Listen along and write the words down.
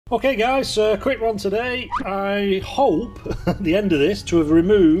Okay guys, quick one today. I hope at the end of this to have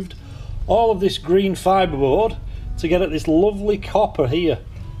removed all of this green fiberboard to get at this lovely copper here.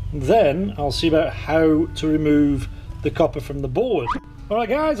 Then I'll see about how to remove the copper from the board. Alright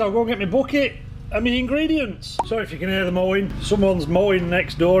guys, I'll go and get my bucket and my ingredients. Sorry if you can hear the mowing. Someone's mowing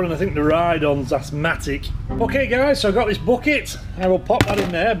next door and I think the ride-on's asthmatic. Okay guys, so I've got this bucket. I will pop that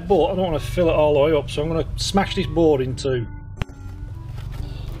in there, but I don't want to fill it all the way up, so I'm going to smash this board in two.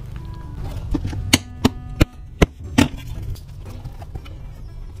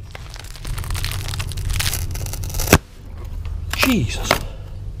 Jesus.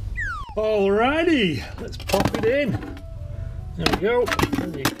 Alrighty, let's pop it in. There we go.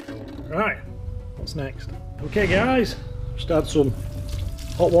 Right, what's next? Okay guys, just add some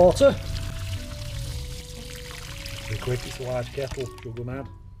hot water. Be quick, it's a large kettle, you'll go mad.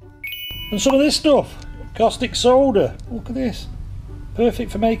 And some of this stuff, caustic soda. Look at this,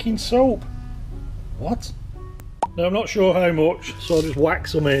 perfect for making soap. What? Now I'm not sure how much, so I'll just whack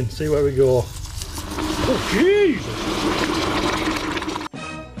some in, see where we go. Oh Jesus!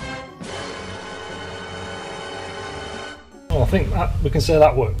 I think that we can say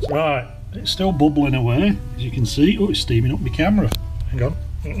that works. Right, it's still bubbling away, as you can see. Oh, it's steaming up my camera. Hang on.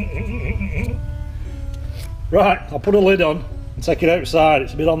 Right, I'll put a lid on and take it outside.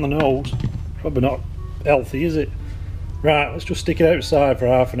 It's a bit on the nose. Probably not healthy, is it? Right, let's just stick it outside for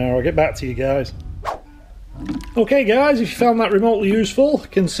half an hour. I'll get back to you guys. Okay guys, if you found that remotely useful,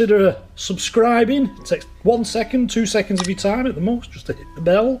 consider subscribing. It takes 1 second, 2 seconds of your time at the most, just to hit the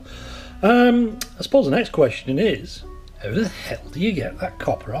bell. I suppose the next question is, how the hell do you get that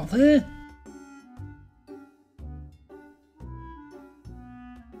copper off there?